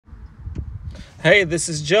Hey, this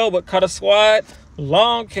is Joe with Cutter Squad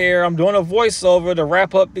Lawn Care. I'm doing a voiceover to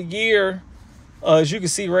wrap up the year. As you can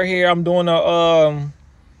see right here, I'm doing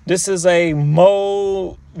this is a a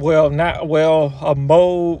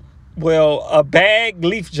bag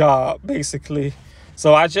leaf job basically.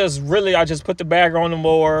 So I just put the bag on the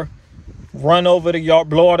mower, run over the yard,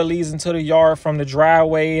 blow all the leaves into the yard from the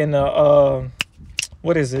driveway and the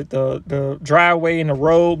the driveway and the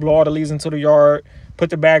road, blow all the leaves into the yard, put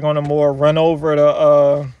the bag on the mower, run over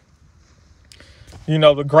the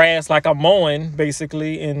grass like I'm mowing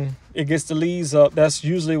basically, and it gets the leaves up. That's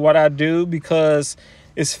usually what I do because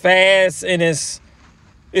it's fast and it's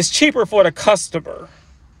cheaper for the customer.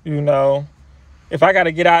 If I got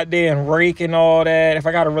to get out there and rake and all that, if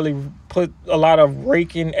I got to really put a lot of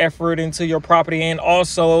raking effort into your property, and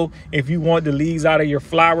also if you want the leaves out of your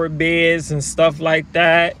flower beds and stuff like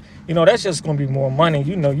that, that's just going to be more money.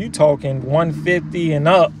 You talking $150 and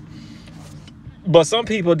up. But some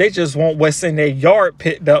people, they just want what's in their yard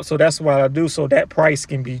picked up. So that's what I do. So that price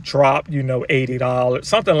can be dropped, $80,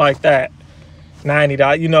 something like that,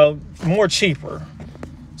 $90, more cheaper.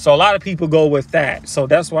 So a lot of people go with that. So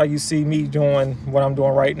that's why you see me doing what I'm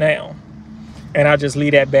doing right now. And I just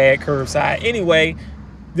leave that bag curbside. Anyway,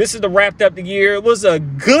 this is the wrapped up the year. It was a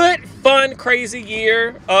good, fun, crazy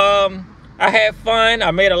year. I had fun. I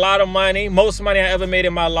made a lot of money. Most money I ever made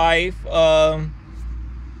in my life. Like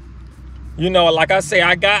I say,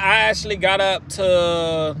 I actually got up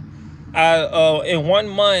to, in 1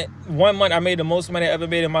 month, I made the most money I ever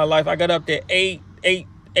made in my life. I got up to eight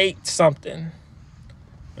something.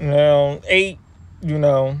 Eight,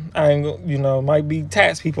 I ain't, might be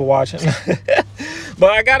tax people watching. But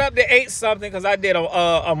I got up to 8 something because I did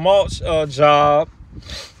a mulch job.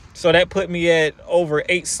 So that put me at over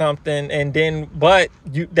 8 something. And then,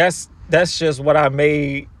 that's just what I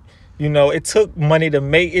made. It took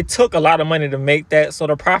a lot of money to make that. So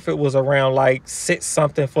the profit was around like 6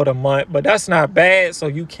 something for the month, but that's not bad. So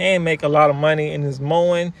you can make a lot of money in this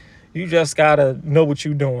mowing. You just gotta know what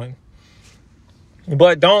you're doing.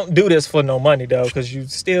 But don't do this for no money though, because you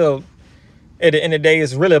still, at the end of the day,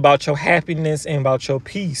 it's really about your happiness and about your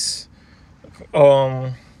peace.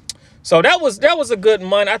 So that was a good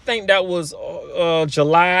month. I think that was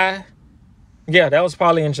July. Yeah, that was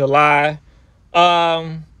probably in July.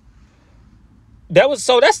 That's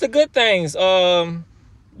the good things.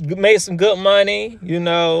 Made some good money,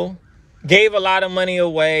 gave a lot of money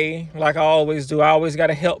away like I always do. I always got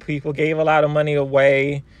to help people. Gave a lot of money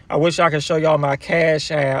away. I wish I could show y'all my Cash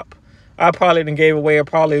App. I probably done gave away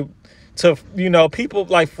to, people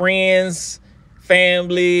like friends,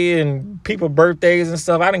 family, and people birthdays and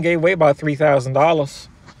stuff. I done gave away about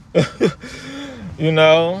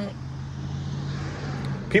 $3,000.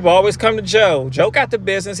 People always come to Joe. Joe got the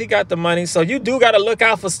business. He got the money. So you do got to look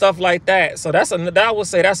out for stuff like that. So I would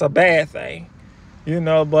say that's a bad thing,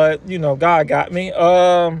 but God got me.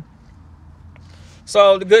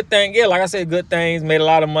 So the good thing, yeah, like I said, good things, made a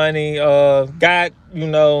lot of money. Got,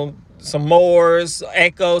 some mowers.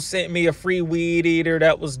 Echo sent me a free weed eater.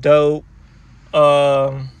 That was dope.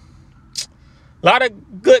 A lot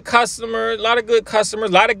of good customers, a lot of good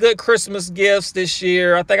Christmas gifts this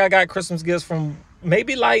year. I think I got Christmas gifts from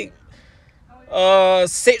maybe like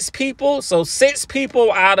 6 people. So 6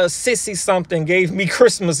 people out of 60 something gave me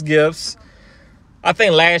Christmas gifts. I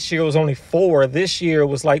think last year it was only 4. This year it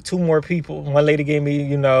was like 2 more people. One lady gave me,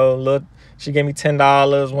 she gave me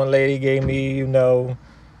 $10. One lady gave me,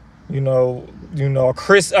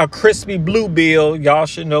 a crispy blue bill. Y'all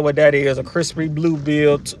should know what that is. A crispy blue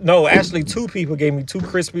bill. No, actually 2 people gave me 2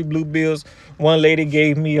 crispy blue bills. One lady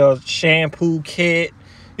gave me a shampoo kit.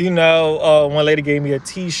 One lady gave me a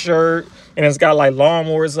t-shirt, and it's got like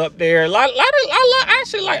lawnmowers up there. I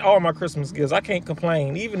actually like all my Christmas gifts. I can't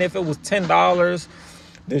complain. Even if it was $10,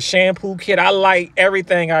 the shampoo kit, I like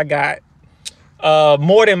everything I got.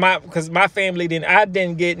 More than because my family I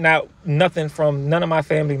didn't get nothing from none of my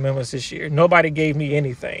family members this year. Nobody gave me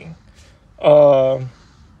anything. So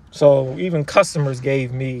even customers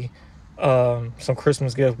gave me some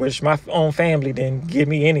Christmas gifts, which my own family didn't give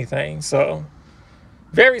me anything. So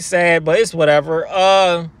very sad, but it's whatever.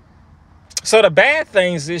 So the bad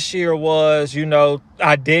things this year was,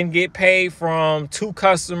 I didn't get paid from 2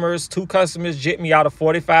 customers. 2 customers jipped me out of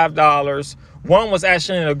 $45. One was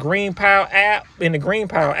actually in the Green Power app.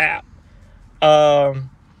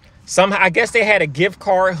 Somehow, I guess they had a gift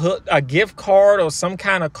card or some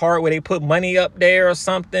kind of card where they put money up there or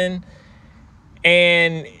something.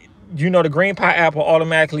 And the Green Power app will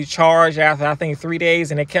automatically charge after I think 3 days,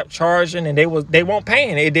 and they kept charging, and they weren't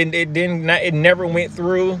paying. It never went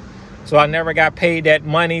through. So I never got paid that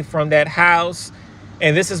money from that house.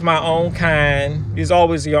 And this is my own kind. It's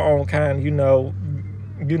always your own kind, you know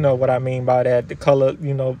what I mean by that. The color,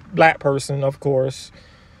 you know, black person, of course.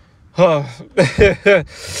 And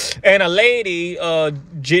a lady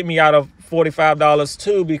jipped me out of $45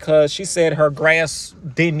 too, because she said her grass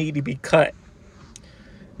didn't need to be cut.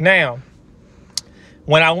 Now,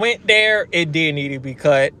 when I went there, it did need to be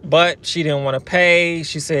cut, but she didn't want to pay.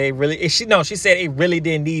 She said she said it really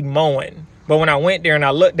didn't need mowing. But when I went there and I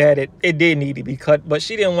looked at it, it did need to be cut, but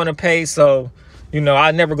she didn't want to pay. So, you know,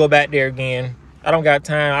 I never go back there again. I don't got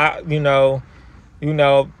time. I spend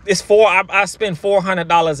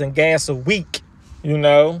 $400 in gas a week, you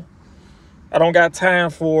know. I don't got time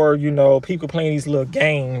for, you know, people playing these little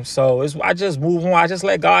games. So I just move on. I just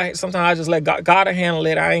let God, sometimes I just let God handle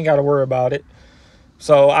it. I ain't got to worry about it.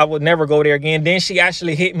 So I would never go there again. Then she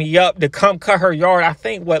actually hit me up to come cut her yard. I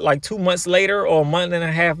think, what, like 2 months later or a month and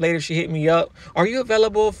a half later, she hit me up. Are you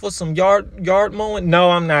available for some yard mowing? No,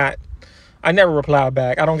 I'm not. I never replied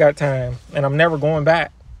back. I don't got time. And I'm never going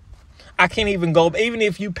back. I can't even go. Even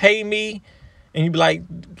if you pay me and you be like,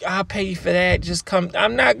 I'll pay you for that, just come.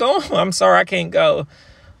 I'm not going. I'm sorry, I can't go.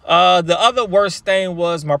 The other worst thing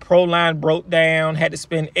was my proline broke down. Had to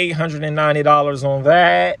spend $890 on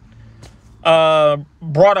that.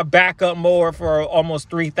 Brought a backup mower for almost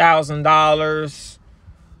 $3,000.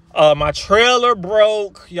 My trailer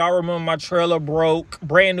broke. Y'all remember my trailer broke.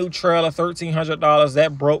 Brand new trailer, $1,300.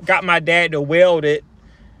 That broke. Got my dad to weld it.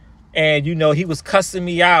 And, you know, he was cussing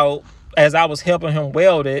me out as I was helping him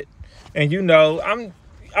weld it. And, you know, I'm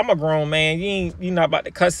a grown man. You're not about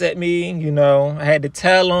to cuss at me. You know, I had to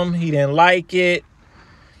tell him. He didn't like it.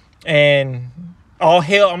 And all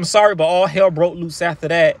hell, I'm sorry, but all hell broke loose after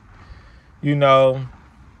that. You know,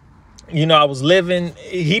 I was living,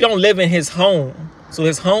 he don't live in his home. So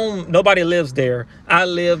his home, nobody lives there. I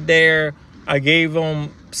lived there. I gave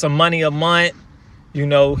him some money a month. You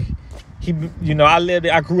know,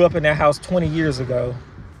 I grew up in that house 20 years ago.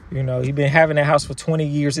 You know, he been having that house for 20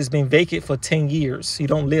 years. It's been vacant for 10 years. He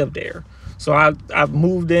don't live there. So I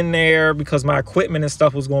moved in there because my equipment and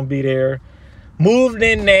stuff was going to be there. Moved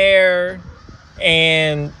in there,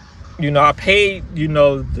 and you know, I paid,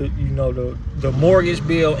 the mortgage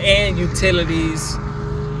bill and utilities,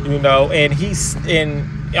 you know, and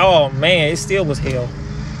oh man, it still was hell.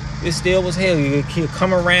 It still was hell. You could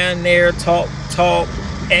come around there, talk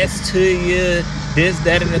S to you, this,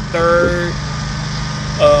 that, and the third.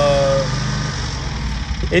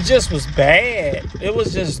 It just was bad. It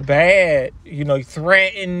was just bad. You know,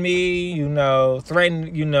 threaten me,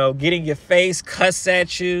 getting your face, cuss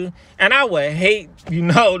at you. And I would hate,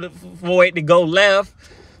 for it to go left.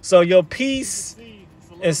 So your peace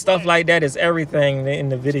and stuff like that is everything. In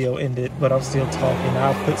the video ended, but I'm still talking.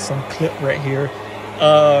 I'll put some clip right here.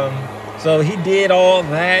 So he did all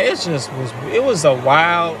that. It was a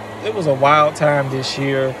wild time this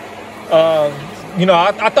year.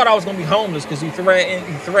 I thought I was gonna be homeless because he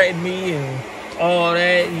threatened me and all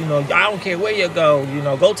that. You know, I don't care where you go. You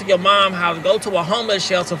know, go to your mom's house, go to a homeless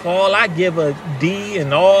shelter for all I give a D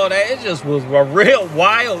and all that. It just was a real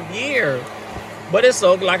wild year. But it's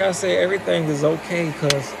so, like I said, everything is okay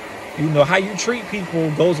because, you know, how you treat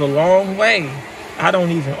people goes a long way. I don't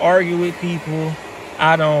even argue with people.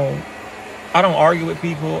 I don't argue with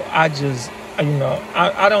people. I just,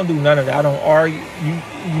 I don't do none of that. I don't argue.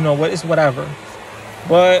 You know what? It's whatever.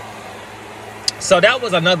 But so that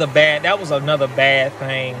was another bad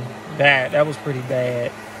thing. That was pretty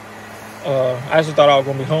bad. I actually thought I was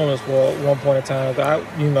gonna be homeless for one point in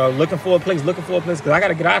time. Looking for a place because I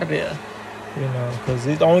gotta get out of there. Because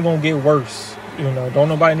it's only gonna get worse. Don't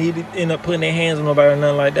nobody need to end up putting their hands on nobody or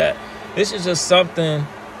nothing like that. This is just something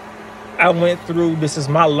I went through. This is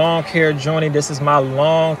my lawn care journey. This is my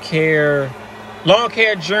lawn care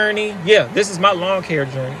journey. Yeah, this is my lawn care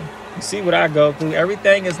journey. You see what I go through.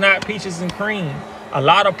 Everything is not peaches and cream. A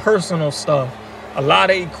lot of personal stuff. A lot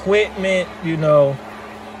of equipment,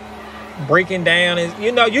 breaking down.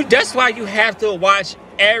 That's why you have to watch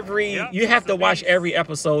every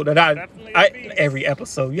episode that every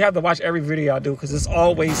episode. You have to watch every video I do because it's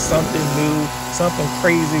always something new, something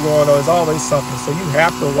crazy going on. It's always something. So you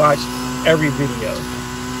have to watch every video.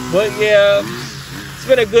 But yeah, it's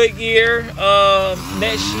been a good year.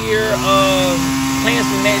 Next year, plans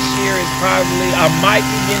for next year is probably I might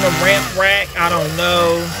be getting a ramp rack. I don't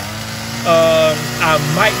know. I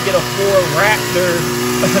might get a Ford Raptor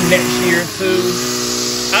next year too.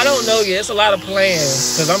 I don't know yet. It's a lot of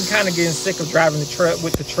plans because I'm kind of getting sick of driving the truck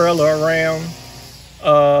with the trailer around.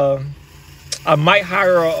 I might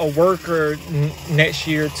hire a worker next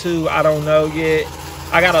year too. I don't know yet.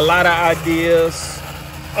 I got a lot of ideas.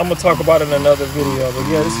 I'm gonna talk about it in another video. But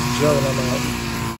yeah, this is Joe and I'm out.